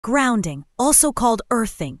Grounding, also called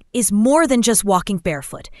earthing, is more than just walking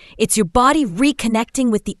barefoot. It's your body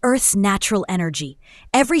reconnecting with the Earth's natural energy.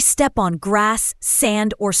 Every step on grass,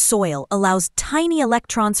 sand, or soil allows tiny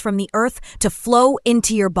electrons from the Earth to flow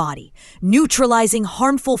into your body, neutralizing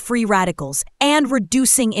harmful free radicals and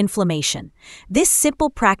reducing inflammation. This simple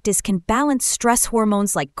practice can balance stress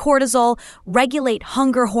hormones like cortisol, regulate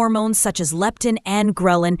hunger hormones such as leptin and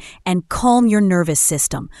ghrelin, and calm your nervous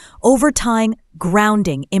system. Over time,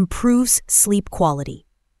 grounding improves sleep quality,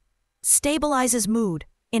 stabilizes mood,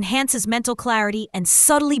 enhances mental clarity, and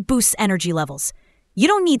subtly boosts energy levels. You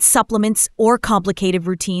don't need supplements or complicated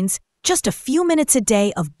routines. Just a few minutes a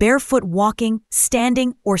day of barefoot walking,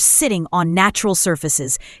 standing, or sitting on natural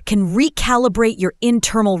surfaces can recalibrate your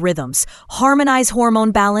internal rhythms, harmonize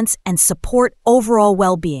hormone balance, and support overall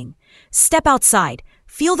well-being. Step outside,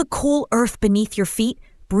 feel the cool earth beneath your feet,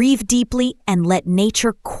 breathe deeply, and let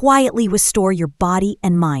nature quietly restore your body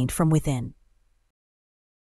and mind from within.